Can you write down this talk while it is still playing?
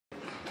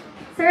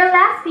So our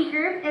last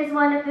speaker is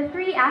one of the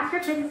 3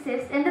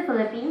 astrophysicists in the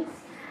Philippines,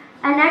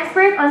 an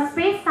expert on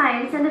space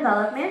science and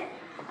development,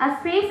 a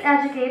space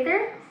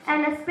educator,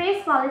 and a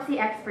space policy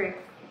expert.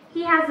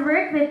 He has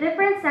worked with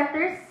different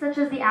sectors such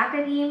as the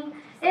academe,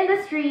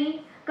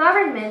 industry,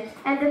 government,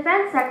 and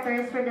defense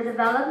sectors for the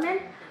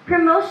development,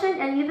 promotion,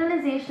 and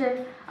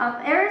utilization of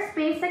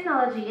aerospace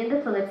technology in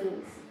the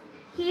Philippines.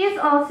 He is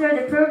also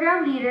the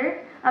program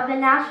leader of the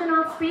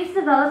National Space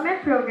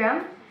Development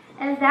Program,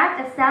 and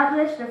that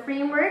established the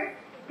framework,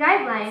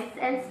 guidelines,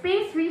 and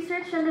space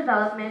research and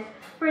development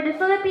for the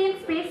Philippine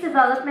Space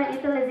Development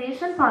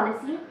Utilization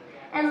Policy,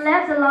 and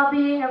led the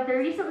lobbying of the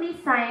recently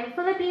signed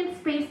Philippine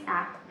Space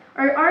Act,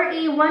 or RA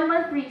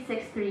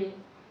 11363.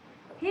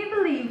 He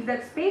believes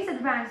that space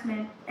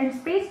advancement and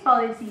space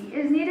policy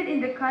is needed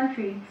in the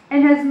country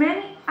and has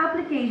many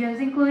applications,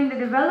 including the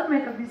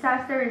development of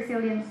disaster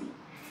resiliency.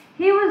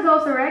 He was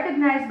also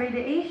recognized by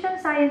the Asian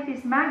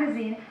Scientist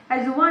magazine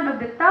as one of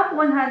the top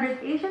 100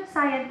 Asian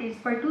scientists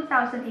for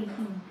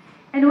 2018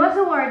 and was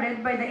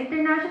awarded by the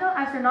International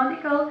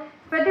Astronomical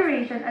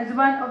Federation as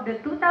one of the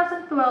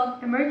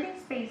 2012 Emerging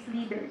Space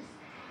Leaders.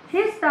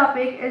 His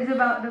topic is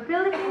about the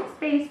Philippine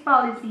space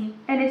policy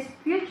and its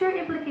future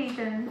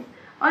implications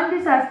on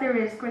disaster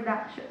risk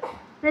reduction.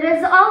 Let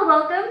us all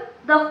welcome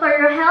Dr.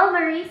 Rogel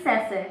Marie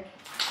Sese.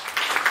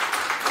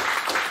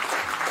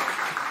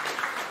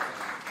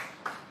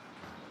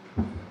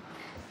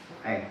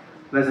 Hi,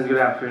 pleasant good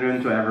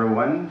afternoon to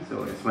everyone.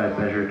 So it's my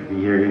pleasure to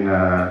be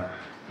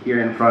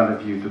here in front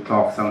of you to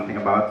talk something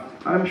about,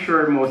 I'm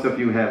sure most of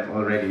you have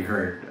already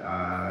heard,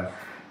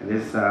 and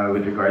this is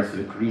with regards to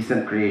the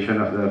recent creation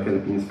of the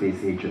Philippine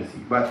Space Agency.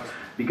 But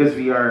because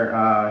we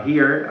are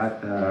here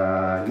at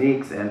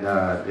NICS and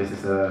this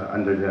is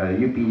under the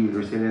UP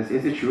Resilience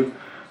Institute,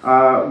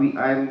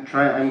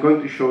 I'm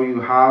going to show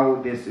you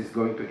how this is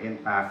going to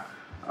impact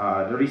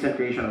the recent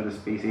creation of the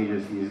Space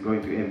Agency is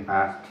going to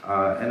impact,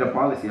 and the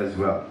policy as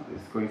well,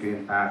 it's going to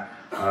impact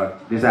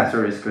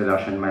disaster risk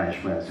reduction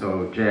management.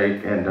 So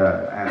Jake and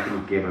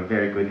Anthony gave a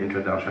very good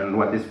introduction on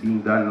what is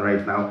being done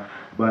right now,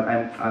 but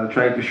I'll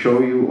try to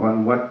show you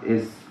on what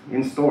is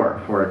in store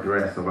for the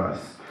rest of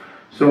us.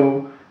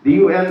 So the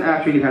UN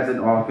actually has an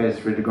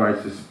office with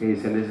regards to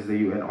space, and this is the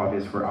UN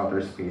Office for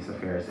Outer Space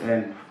Affairs.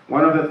 And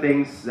one of the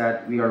things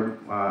that we are,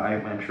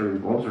 I'm sure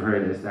you've also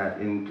heard, is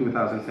that in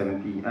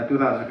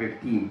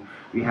 2015,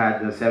 we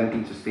had the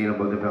 17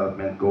 Sustainable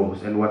Development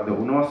Goals. And what the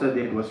UNOSA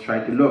did was try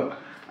to look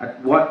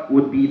at what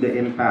would be the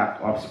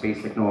impact of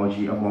space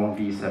technology among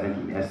these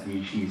 17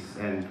 SDGs.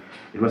 And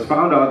it was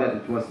found out that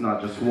it was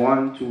not just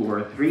 1, 2,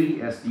 or 3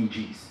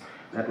 SDGs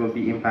that will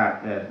be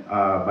impacted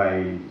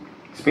by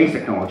space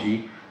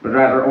technology, but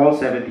rather all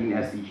 17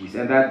 SDGs.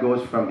 And that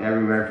goes from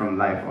everywhere from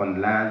life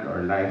on land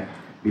or life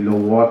below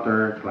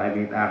water,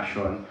 climate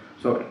action.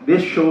 So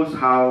this shows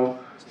how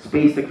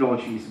space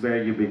technology is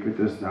very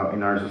ubiquitous now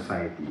in our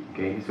society,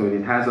 okay? So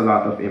it has a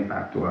lot of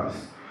impact to us.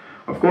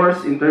 Of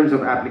course, in terms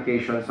of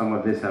application, some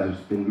of this has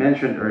been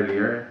mentioned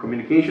earlier.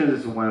 Communications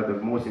is one of the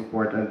most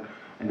important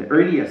and the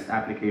earliest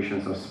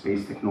applications of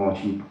space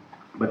technology.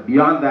 But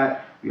beyond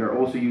that, we are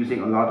also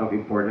using a lot of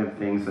important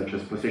things such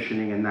as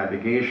positioning and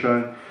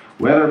navigation,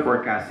 weather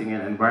forecasting,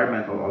 and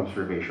environmental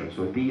observation.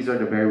 So these are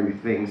the very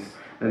things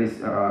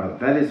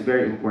that is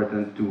very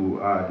important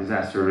to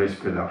disaster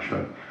risk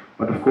reduction.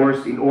 But of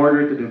course, in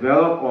order to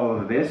develop all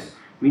of this,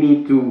 we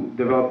need to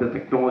develop the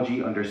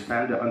technology,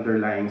 understand the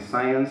underlying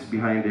science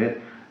behind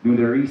it, do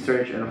the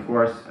research, and of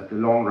course, at the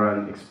long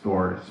run,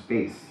 explore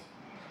space.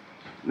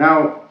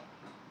 Now,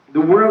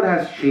 the world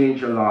has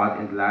changed a lot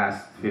in the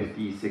last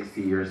 50,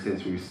 60 years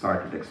since we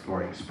started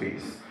exploring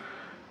space.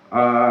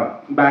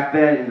 Back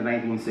then, in the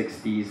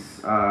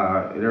 1960s,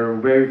 there were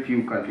very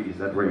few countries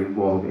that were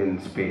involved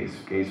in space.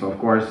 Okay, so of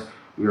course,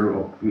 we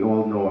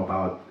all know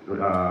about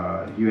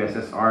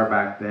USSR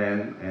back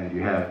then, and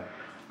you have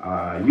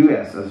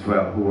US as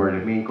well, who were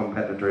the main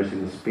competitors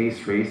in the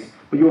space race.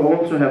 But you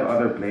also have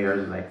other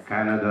players like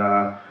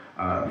Canada,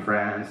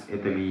 France,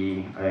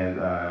 Italy,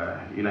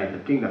 and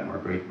United Kingdom or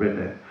Great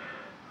Britain.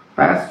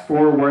 Fast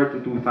forward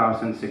to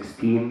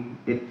 2016,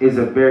 it is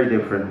a very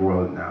different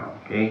world now.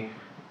 Okay.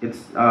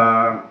 It's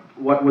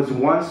what was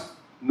once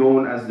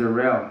known as the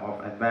realm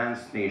of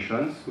advanced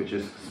nations, which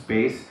is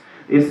space,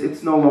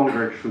 it's no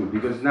longer true,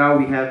 because now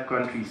we have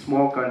countries,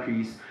 small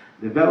countries,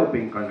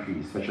 developing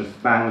countries such as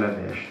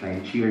Bangladesh,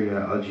 Nigeria,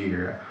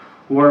 Algeria,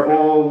 who are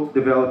all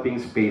developing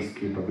space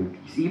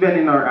capabilities. Even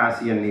in our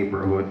ASEAN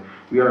neighborhood,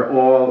 we are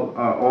all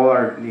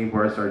our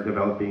neighbors are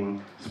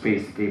developing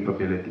space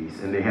capabilities,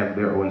 and they have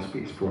their own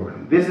space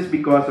program. This is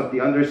because of the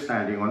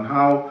understanding on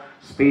how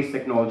space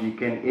technology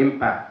can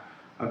impact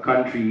a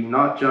country,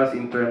 not just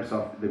in terms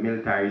of the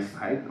military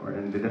side or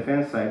in the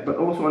defense side, but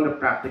also on the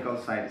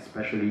practical side,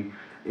 especially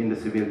in the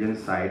civilian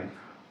side,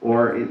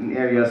 or in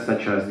areas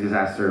such as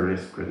disaster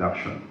risk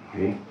reduction.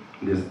 Okay?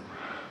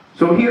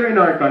 So here in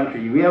our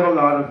country, we have a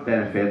lot of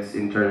benefits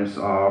in terms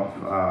of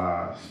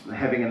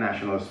having a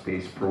national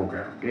space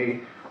program. Okay?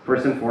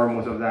 First and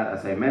foremost of that,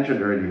 as I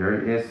mentioned earlier,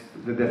 is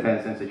the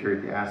defense and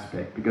security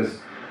aspect,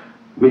 because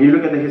when you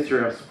look at the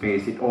history of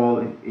space, it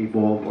all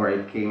evolved or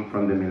it came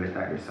from the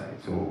military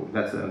side. So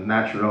that's a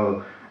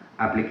natural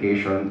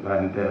application,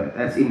 and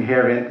that's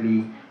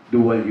inherently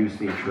dual-use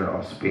nature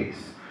of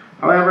space.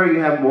 However, you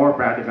have more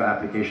practical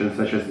applications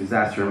such as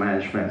disaster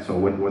management. So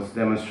what was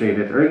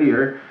demonstrated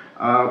earlier,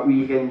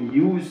 we can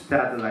use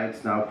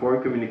satellites now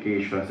for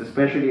communications,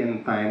 especially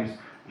in times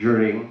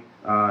during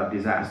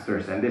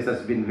disasters. And this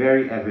has been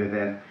very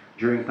evident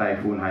during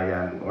Typhoon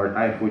Haiyan or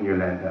Typhoon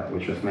Yolanda,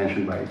 which was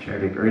mentioned by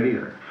Cherik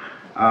earlier.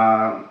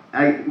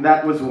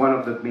 That was one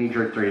of the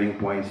major turning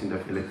points in the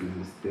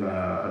Philippines.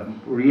 The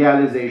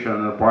realization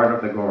on the part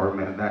of the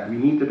government that we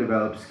need to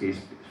develop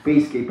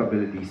space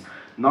capabilities,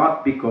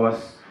 not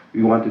because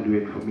we want to do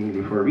it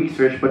mainly for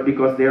research, but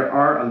because there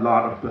are a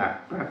lot of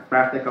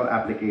practical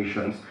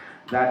applications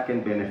that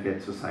can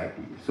benefit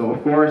society. So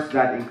of course,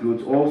 that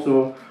includes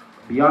also,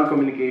 beyond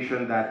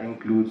communication, that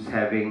includes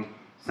having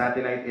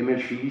satellite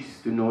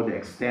imageries to know the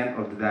extent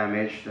of the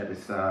damage that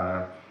is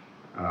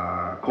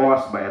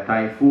caused by a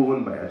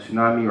typhoon, by a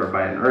tsunami, or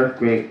by an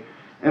earthquake.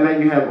 And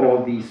then you have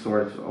all these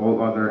sorts, all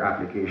other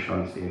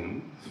applications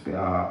in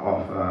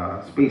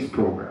space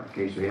program.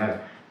 Okay, so you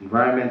have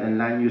environment and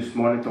land use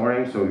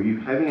monitoring. So you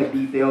having a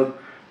detailed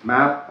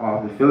map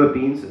of the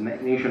Philippines, a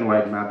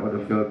nationwide map of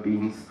the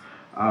Philippines,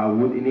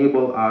 would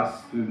enable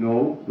us to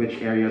know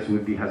which areas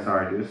would be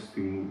hazardous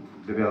to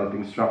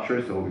developing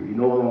structures. So we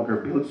no longer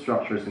build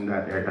structures in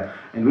that area,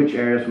 and which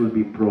areas will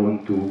be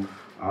prone to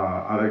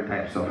other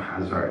types of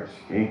hazards.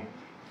 Okay.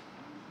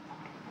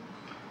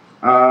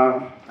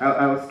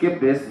 I'll skip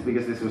this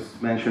because this was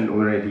mentioned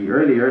already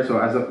earlier. So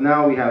as of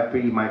now, we have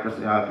three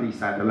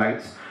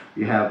satellites.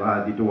 You have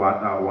the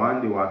Diwata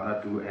 1,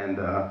 Diwata 2, and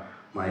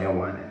Maya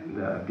 1,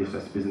 and this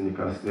has been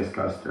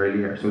discussed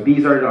earlier. So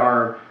these are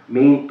our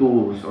main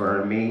tools or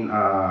our main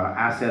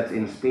assets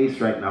in space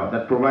right now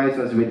that provides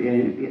us with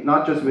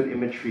not just with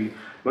imagery,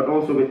 but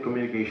also with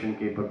communication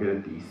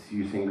capabilities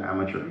using the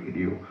amateur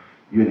radio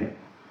unit.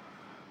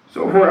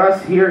 So for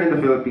us here in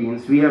the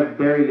Philippines, we have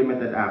very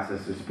limited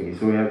access to space.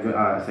 So we have,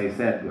 as I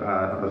said,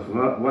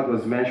 what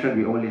was mentioned,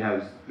 we only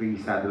have 3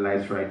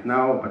 satellites right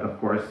now, but of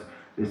course,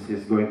 this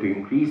is going to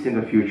increase in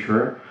the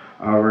future.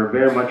 We're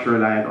very much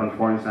reliant on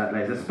foreign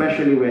satellites,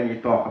 especially when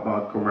you talk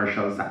about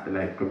commercial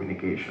satellite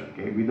communication.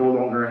 Okay? We no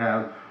longer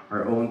have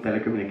our own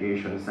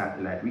telecommunications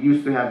satellite. We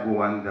used to have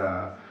one,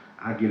 the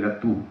Aguila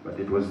 2, but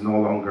it was no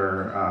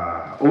longer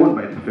owned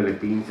by the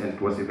Philippines, and it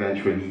was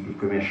eventually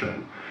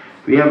decommissioned.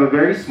 We have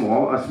a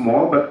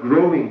small but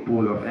growing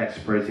pool of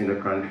experts in the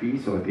country.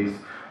 So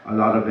a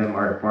lot of them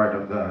are part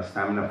of the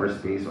Stamina for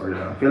Space or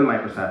the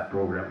PhilMicrosat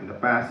program in the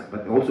past.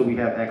 But also we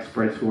have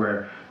experts who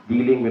are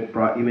dealing with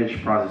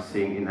image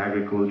processing in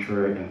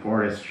agriculture, in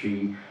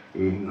forestry,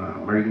 in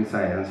marine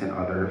science, and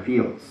other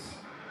fields.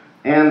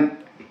 And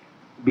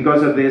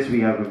because of this, we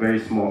have a very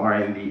small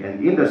R&D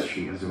and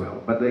industry as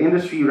well. But the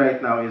industry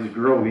right now is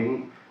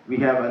growing. We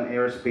have an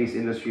Aerospace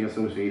Industry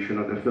Association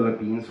of the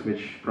Philippines,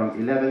 which from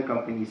 11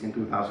 companies in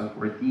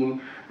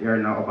 2014, there are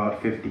now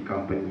about 50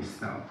 companies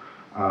now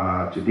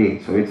to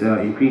date. So it's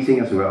increasing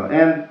as well.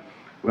 And,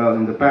 well,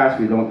 in the past,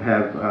 we don't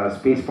have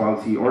space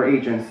policy or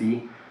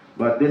agency,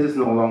 but this is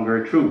no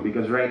longer true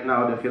because right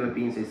now the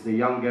Philippines is the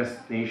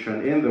youngest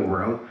nation in the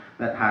world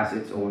that has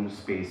its own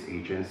space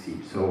agency.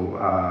 So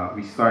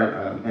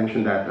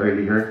mentioned that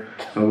earlier.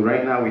 So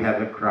right now we have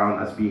the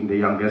crown as being the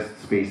youngest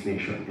space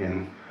nation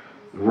in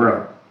the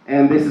world.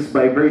 And this is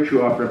by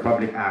virtue of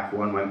Republic Act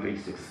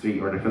 11363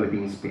 or the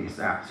Philippine Space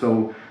Act.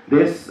 So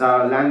this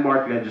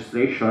landmark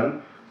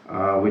legislation,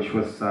 which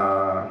was,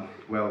 the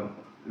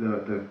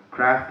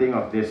crafting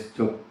of this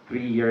took 3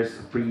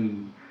 years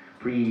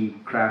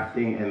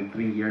pre-crafting and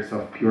 3 years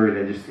of pure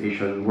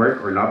legislation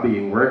work or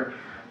lobbying work.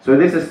 So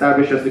this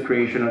establishes the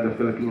creation of the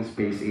Philippine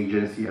Space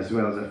Agency as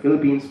well as the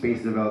Philippine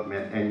Space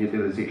Development and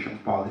Utilization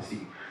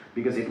Policy,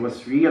 because it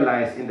was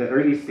realized in the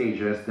early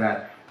stages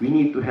that we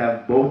need to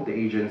have both the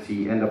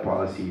agency and the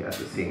policy at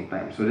the same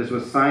time. So this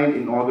was signed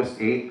in August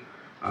 8,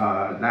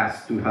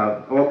 last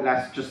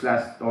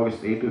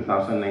August 8,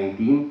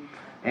 2019,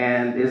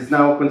 and is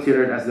now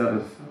considered as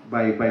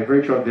by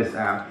virtue of this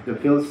act, the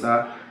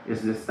PhilSA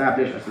is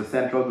established as a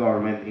central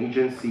government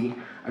agency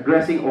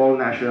addressing all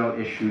national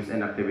issues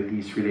and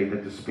activities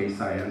related to space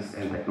science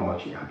and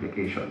technology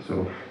applications.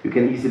 So you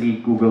can easily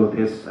Google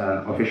this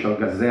official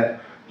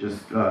gazette,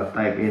 just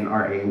type in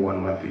RA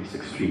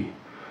 11363.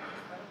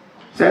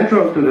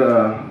 Central to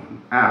the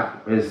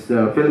act is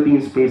the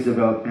Philippine Space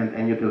Development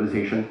and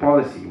Utilization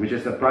Policy, which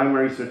is the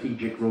primary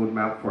strategic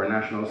roadmap for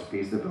national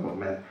space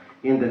development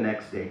in the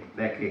next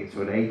decade.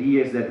 So the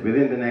idea is that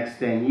within the next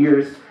 10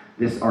 years,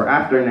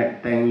 after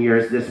 10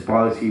 years, this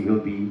policy will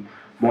be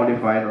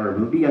modified or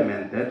will be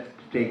amended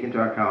to take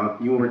into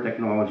account newer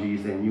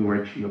technologies and newer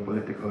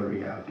geopolitical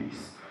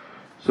realities.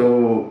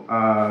 So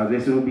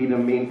this will be the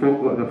main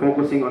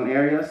focusing on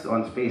areas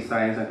on space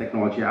science and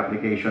technology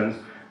applications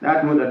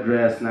that would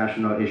address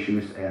national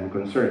issues and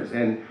concerns.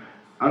 And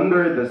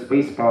under the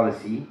space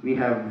policy, we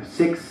have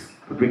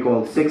what we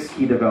call 6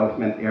 key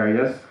development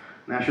areas: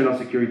 national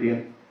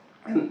security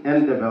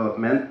and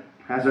development,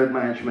 hazard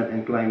management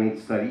and climate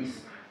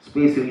studies,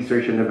 space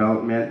research and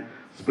development,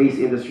 space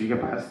industry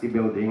capacity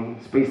building,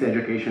 space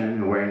education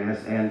and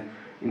awareness, and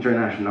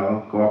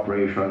international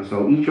cooperation.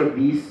 So each of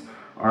these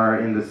are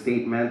in the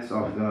statements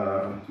of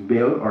the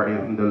bill or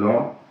in the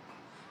law.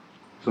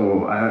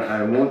 So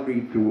I won't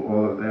read through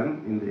all of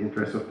them in the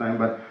interest of time,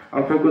 but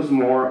I'll focus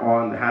more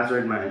on the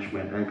hazard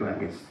management and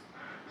climate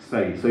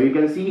study. So you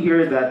can see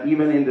here that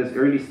even in this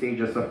early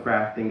stages of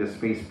crafting the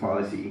space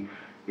policy,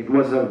 it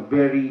was a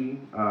very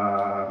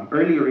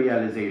early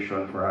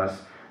realization for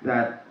us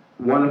that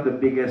one of the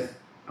biggest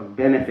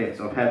benefits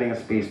of having a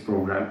space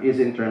program is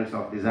in terms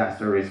of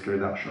disaster risk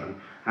reduction,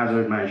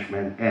 hazard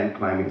management, and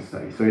climate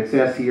study. So it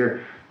says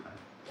here,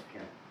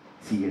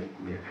 see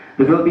it there.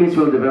 The Philippines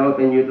will develop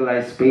and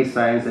utilize space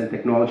science and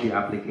technology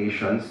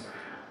applications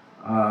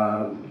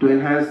to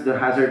enhance the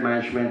hazard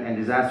management and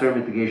disaster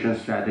mitigation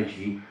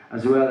strategy,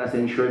 as well as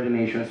ensure the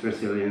nation's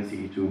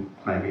resiliency to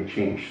climate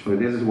change. So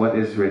this is what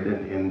is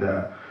written in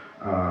the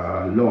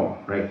law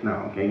right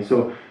now. Okay,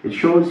 so it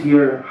shows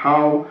here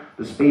how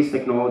the space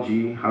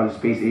technology, how the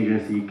space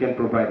agency can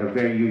provide a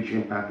very huge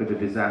impact to the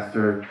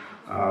disaster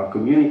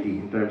community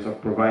in terms of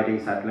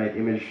providing satellite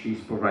imagery,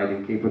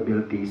 providing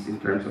capabilities in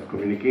terms of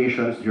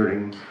communications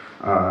during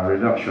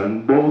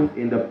reduction, both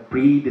in the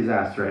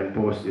pre-disaster and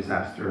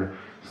post-disaster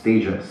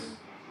stages.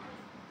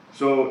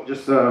 So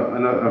just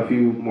a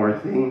few more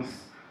things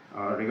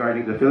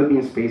regarding the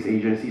Philippine Space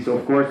Agency. So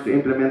of course, to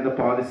implement the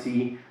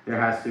policy, there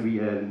has to be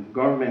a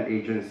government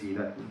agency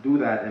that will do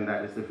that, and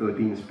that is the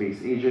Philippine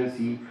Space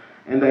Agency.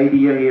 And the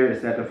idea here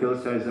is that the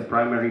PhilSA is the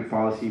primary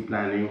policy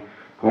planning,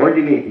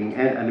 coordinating,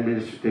 and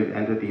administrative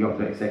entity of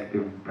the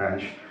executive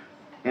branch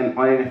and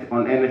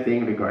on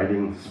anything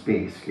regarding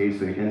space. Okay,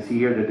 so you can see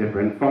here the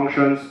different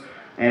functions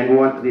and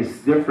what is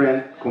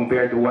different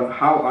compared to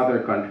how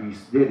other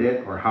countries did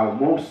it, or how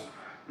most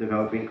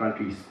developing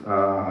countries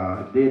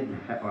did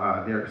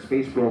their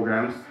space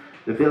programs.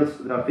 The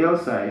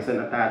PhilSA is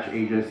an attached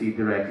agency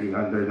directly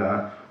under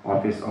the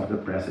Office of the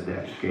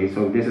President. Okay,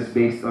 so this is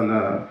based on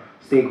a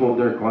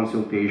stakeholder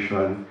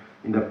consultation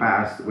in the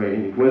past, where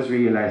it was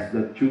realized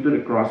that due to the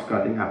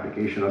cross-cutting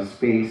application of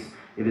space,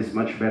 it is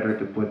much better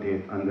to put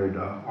it under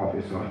the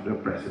Office of the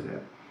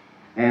President.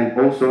 And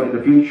also in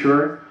the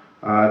future,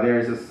 there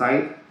is a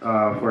site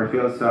for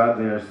PhilSA.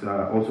 There's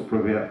also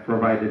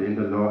provided in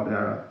the law. There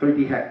are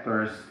 30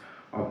 hectares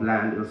of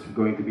land is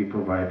going to be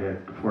provided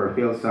for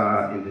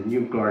PhilSA in the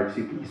new Clark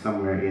City,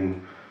 somewhere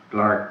in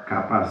Clark,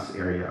 Capas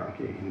area,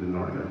 okay, in the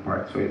northern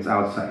part. So it's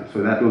outside.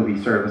 So that will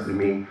be served as the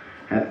main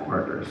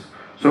headquarters.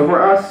 So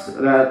for us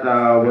that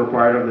were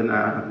part of the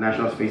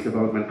National Space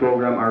Development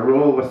Program, our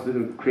role was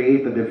to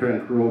create the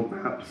different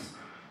roadmaps.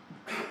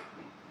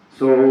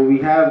 So we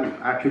have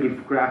actually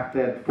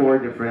crafted 4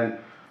 different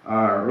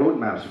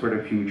roadmaps for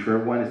the future.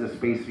 One is the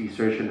Space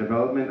Research and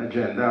Development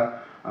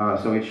Agenda.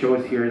 So it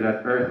shows here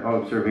that Earth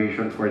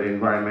observation for the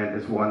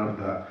environment is one of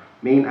the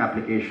main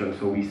applications.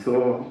 So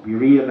we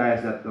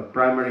realized that the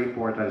primary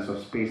importance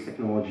of space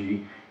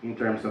technology in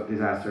terms of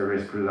disaster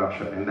risk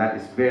reduction, and that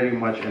is very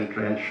much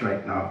entrenched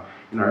right now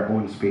in our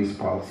own space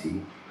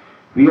policy.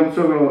 We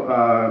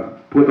also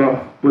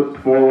put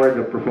forward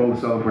the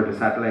proposal for the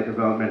satellite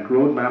development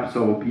roadmap.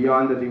 So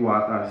beyond the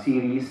Diwata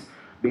series,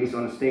 based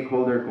on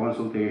stakeholder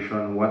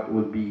consultation, what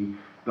would be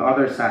the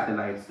other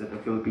satellites that the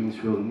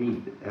Philippines will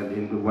need.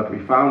 And what we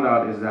found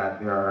out is that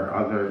there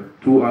are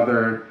 2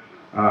 other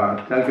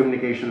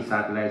telecommunication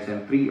satellites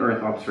and 3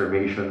 Earth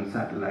observation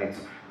satellites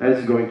that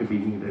is going to be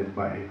needed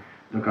by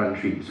the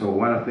country. So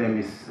one of them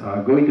is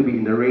going to be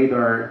in the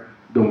radar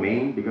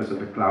domain because of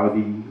the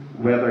cloudy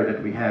weather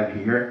that we have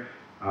here.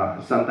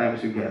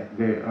 Sometimes we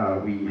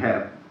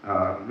have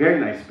very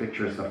nice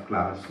pictures of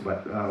clouds,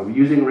 but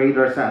using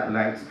radar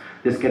satellites,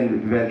 this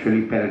can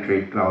eventually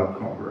penetrate cloud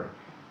cover.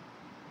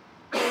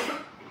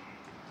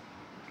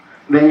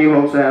 Then you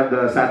also have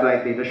the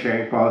satellite data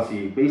sharing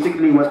policy.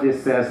 Basically what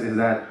this says is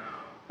that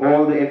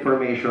all the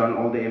information,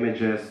 all the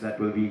images that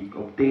will be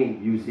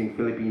obtained using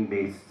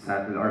Philippine-based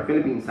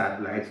Philippine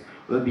satellites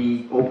will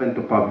be open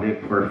to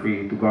public for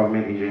free, to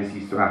government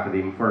agencies, to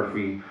academia for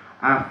free,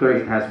 after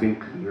it has been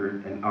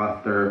cleared and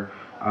after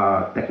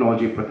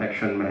technology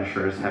protection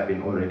measures have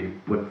been already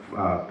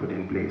put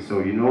in place. So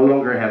you no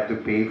longer have to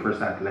pay for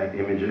satellite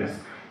images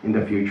in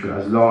the future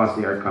as long as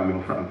they are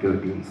coming from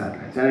Philippine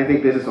satellites. And I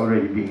think this is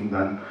already being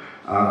done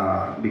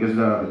because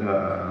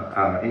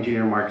the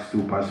engineer Mark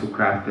Stupas, who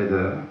crafted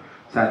the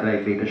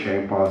satellite data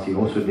sharing policy,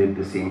 also did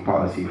the same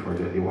policy for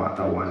the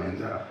Diwata 1 and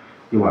the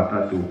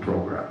Diwata 2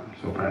 program.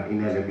 So parang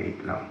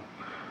in-elevate lang.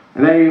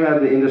 And then you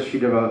have the industry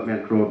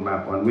development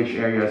roadmap on which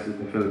areas that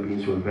the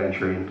Philippines will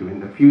venture into in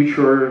the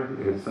future,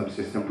 with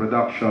subsystem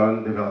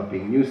production,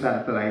 developing new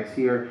satellites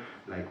here,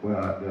 like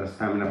the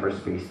Stamina for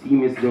Space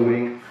team is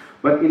doing.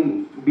 But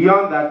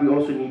beyond that, we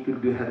also need to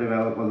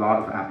develop a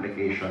lot of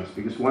applications,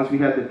 because once we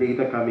have the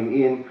data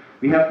coming in,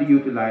 we have to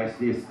utilize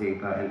this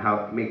data and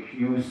how to make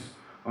use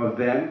of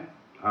them,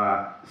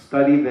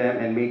 study them,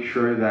 and make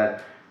sure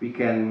that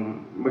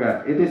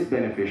it is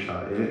beneficial.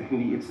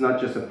 It's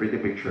not just a pretty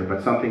picture,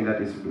 but something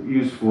that is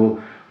useful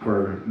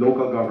for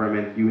local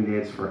government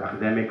units, for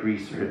academic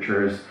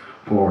researchers,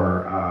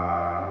 for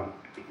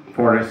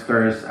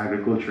foresters,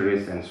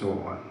 agriculturists, and so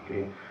on.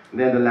 Okay. And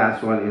then the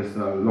last one is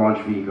the launch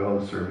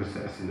vehicle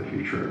services in the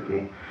future.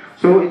 Okay.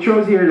 So it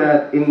shows here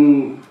that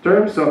in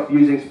terms of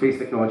using space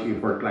technology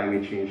for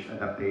climate change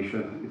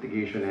adaptation,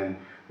 mitigation, and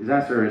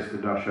disaster risk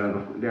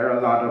reduction, there are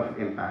a lot of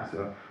impacts.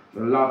 There are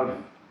a lot of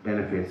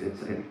benefits.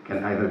 It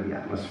can either be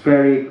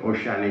atmospheric,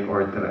 oceanic,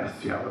 or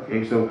terrestrial.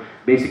 Okay, so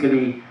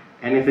basically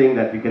anything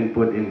that you can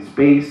put in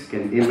space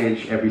can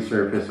image every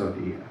surface of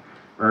the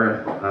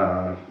Earth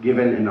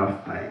given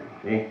enough time.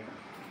 Okay,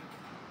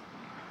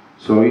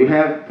 so you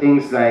have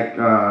things like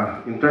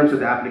in terms of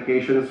the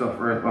applications of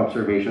Earth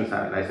observation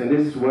satellites, and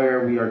this is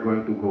where we are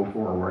going to go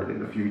forward in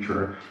the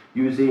future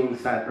using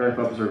Earth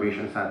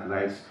observation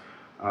satellites.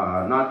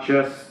 Not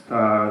just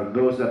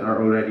those that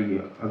are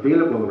already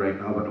available right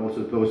now, but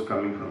also those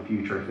coming from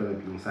future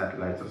Philippine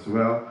satellites as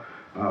well,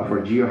 for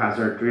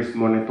geohazard risk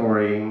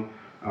monitoring,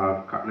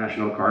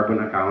 national carbon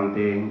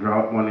accounting,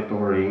 drought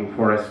monitoring,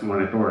 forest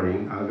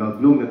monitoring,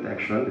 algal bloom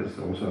detection. This is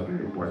also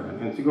very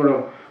important. And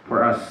siguro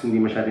for us, hindi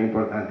masyadong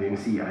importante yung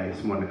sea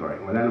ice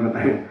monitoring. Wala naman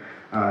tayong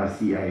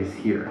sea ice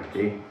here.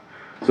 Okay?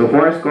 So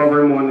forest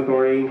cover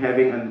monitoring,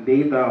 having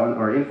data on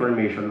or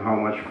information on how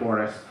much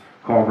forest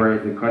cover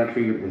the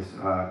country is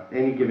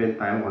any given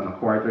time on a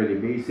quarterly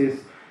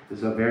basis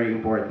is a very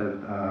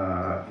important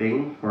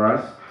thing for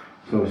us.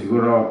 So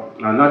siguro,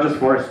 not just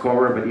forest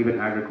cover, but even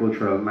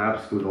agricultural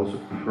maps could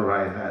also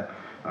provide that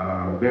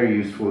very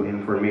useful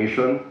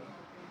information.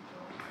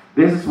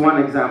 This is one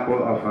example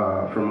of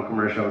from a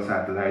commercial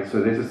satellite.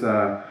 So this is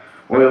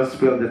oil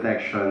spill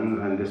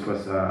detection, and this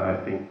was I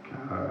think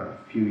a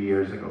few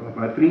years ago,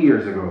 about 3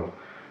 years ago.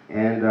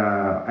 And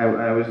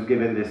I was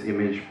given this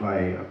image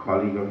by a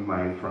colleague of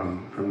mine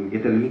from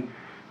Italy.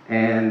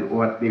 And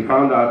what they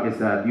found out is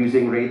that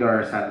using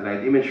radar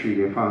satellite imagery,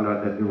 they found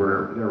out that there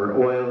were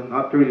oil,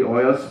 not really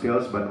oil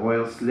spills, but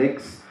oil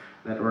slicks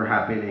that were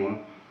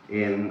happening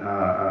in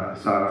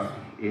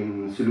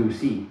Sulu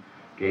Sea.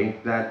 Okay,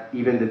 that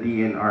even the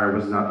DNR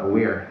was not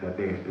aware that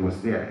it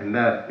was there, and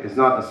that is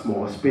not a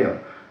small spill.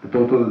 The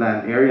total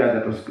land area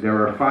there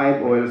were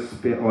 5 oil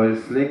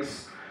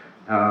slicks.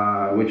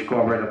 Which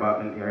covered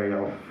about an area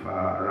of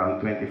around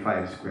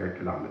 25 square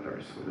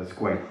kilometers. So that's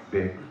quite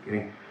big.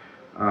 Okay.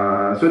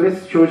 So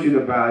this shows you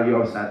the value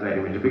of satellite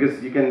imagery,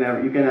 because you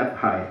cannot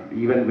hide.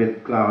 Even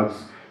with clouds,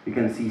 you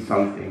can see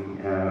something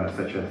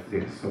such as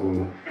this.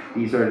 So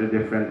these are the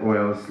different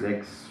oil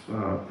slicks,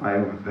 5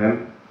 of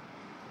them,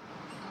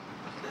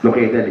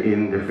 located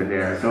in different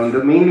areas. So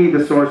mainly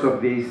the source of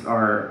these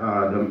are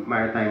the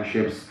maritime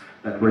ships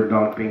that were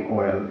dumping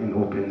oil in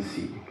open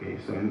sea. Okay.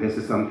 So and this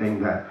is something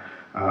that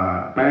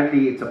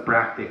apparently it's a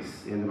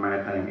practice in the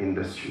maritime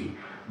industry,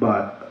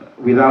 but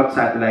without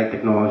satellite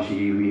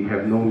technology, we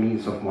have no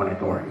means of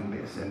monitoring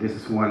this. And this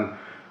is one.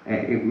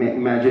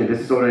 Imagine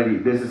this is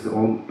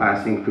all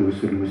passing through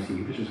Sulu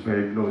Sea, which is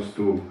very close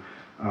to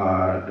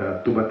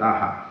the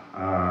Tubataha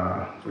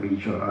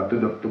region, to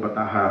the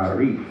Tubataha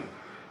Reef.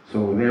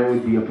 So there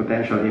would be a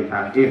potential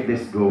impact if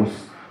this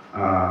goes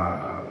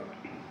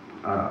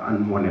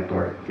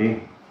unmonitored.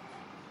 Okay.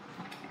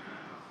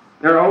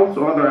 There are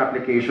also other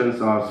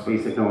applications of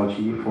space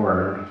technology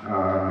for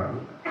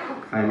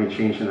climate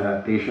change and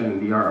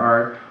adaptation,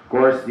 DRR. Of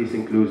course, this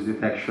includes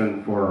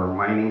detection for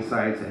mining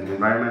sites and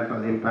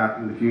environmental impact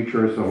in the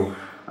future. So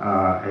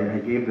I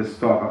gave this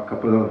talk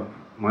a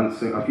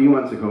few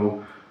months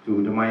ago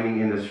to the mining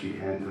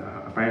industry, and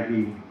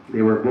apparently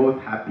they were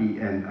both happy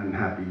and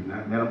unhappy.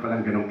 Meron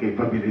palang ganong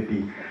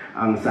capability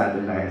ang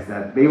satellites,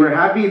 that they were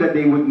happy that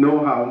they would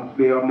know how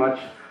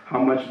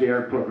much they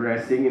are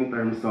progressing in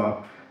terms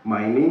of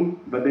mining,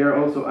 but they are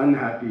also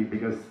unhappy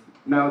because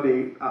now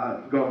the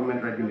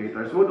government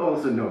regulators would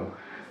also know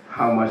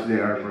how much they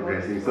are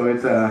progressing. So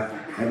it's I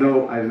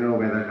don't know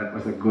whether that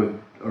was a good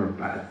or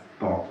bad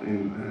talk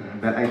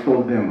that I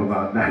told them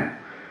about that.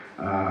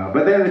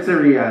 But then it's a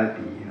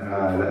reality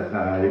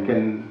that you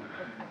can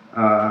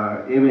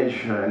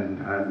image, and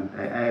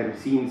I've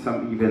seen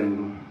some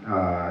even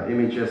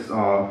images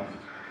of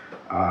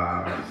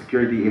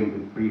security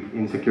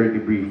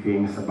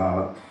briefings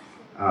about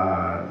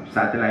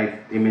satellite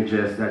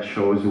images that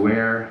shows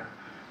where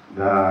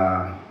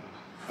the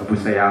Abu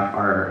Sayyaf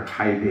are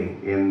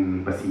hiding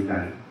in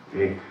Basilan.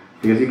 Okay?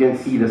 Because you can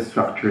see the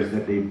structures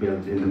that they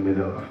built in the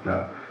middle of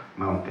the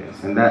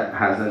mountains, and that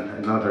has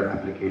another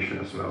application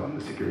as well on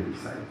the security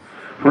side.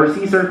 For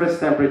sea surface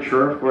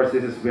temperature, of course,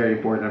 this is very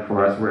important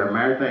for us. We're a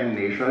maritime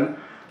nation.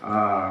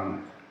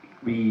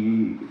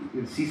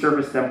 Sea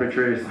surface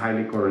temperature is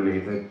highly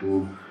correlated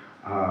to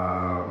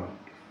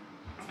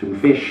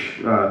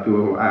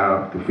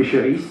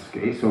fisheries.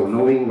 Okay, so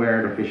knowing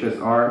where the fishes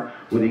are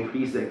would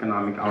increase the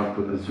economic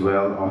output as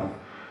well of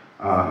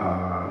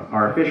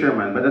our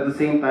fishermen. But at the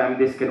same time,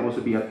 this can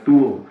also be a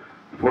tool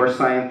for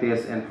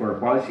scientists and for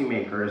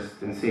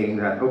policymakers in saying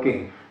that,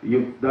 okay,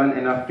 you've done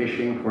enough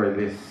fishing for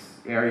this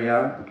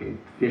area, okay,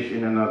 fish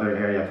in another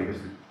area because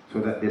so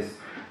that this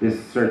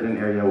certain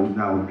area would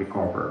now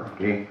recover.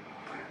 Okay,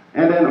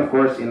 and then of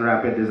course in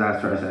rapid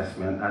disaster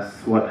assessment, as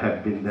what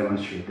have been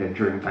demonstrated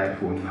during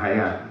Typhoon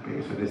Haiyan.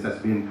 Okay, so this has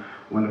been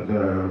one of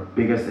the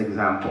biggest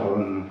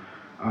example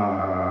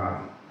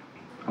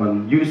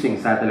on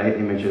using satellite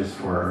images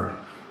for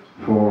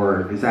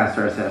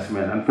disaster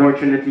assessment.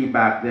 Unfortunately,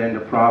 back then the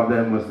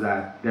problem was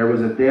that there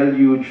was a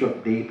deluge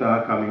of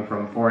data coming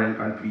from foreign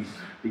countries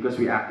because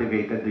we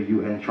activated the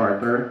UN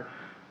Charter.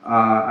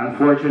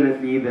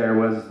 Unfortunately, there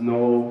was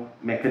no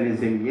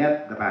mechanism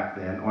yet back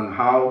then on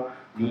how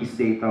these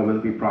data will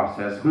be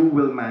processed, who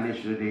will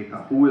manage the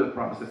data, who will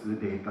process the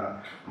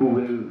data, who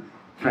will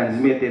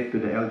transmit it to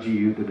the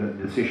LGU, to the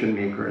decision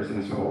makers,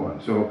 and so on.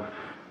 So,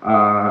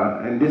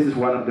 and this is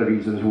one of the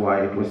reasons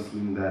why it was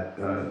seen that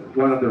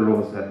one of the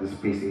roles that the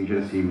space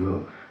agency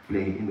will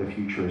play in the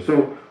future.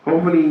 So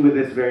hopefully with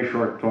this very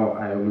short talk,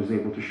 I was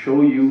able to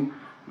show you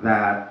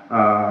that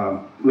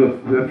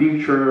the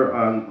future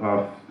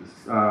of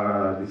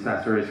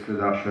disaster risk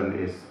reduction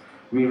is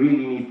we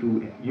really need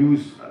to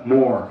use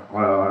more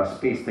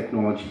space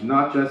technology,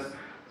 not just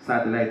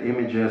satellite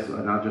images,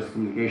 not just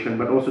communication,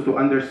 but also to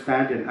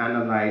understand and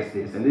analyze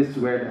this. And this is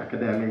where the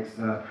academics,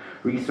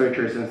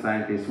 researchers and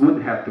scientists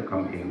would have to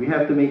come in. We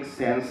have to make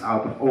sense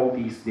out of all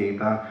these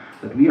data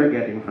that we are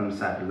getting from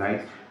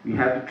satellites. We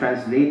have to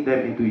translate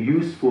them into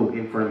useful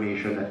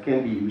information that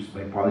can be used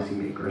by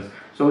policymakers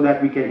so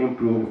that we can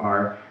improve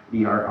our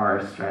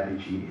DRR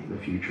strategy in the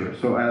future.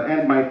 So I'll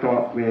end my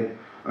talk with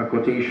a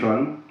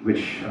quotation,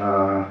 which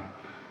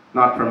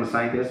not from a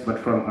scientist, but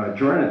from a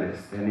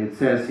journalist. And it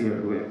says here,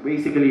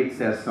 basically it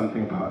says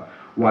something about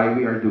why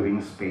we are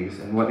doing space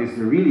and what is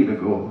really the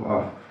goal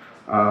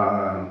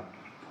of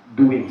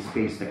doing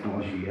space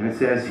technology. And it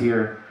says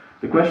here,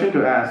 the question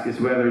to ask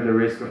is whether the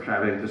risk of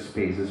traveling to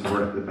space is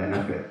worth the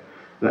benefit.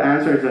 The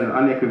answer is an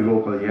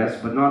unequivocal yes,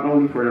 but not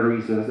only for the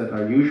reasons that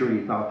are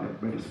usually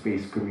touted by the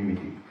space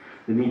community.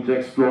 The need to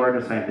explore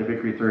the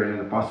scientific return and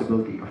the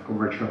possibility of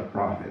commercial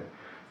profit.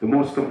 The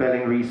most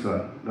compelling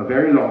reason, the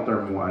very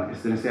long-term one,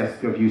 is the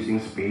necessity of using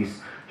space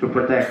to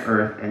protect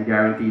Earth and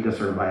guarantee the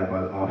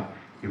survival of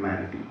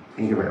humanity.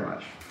 Thank you very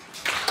much.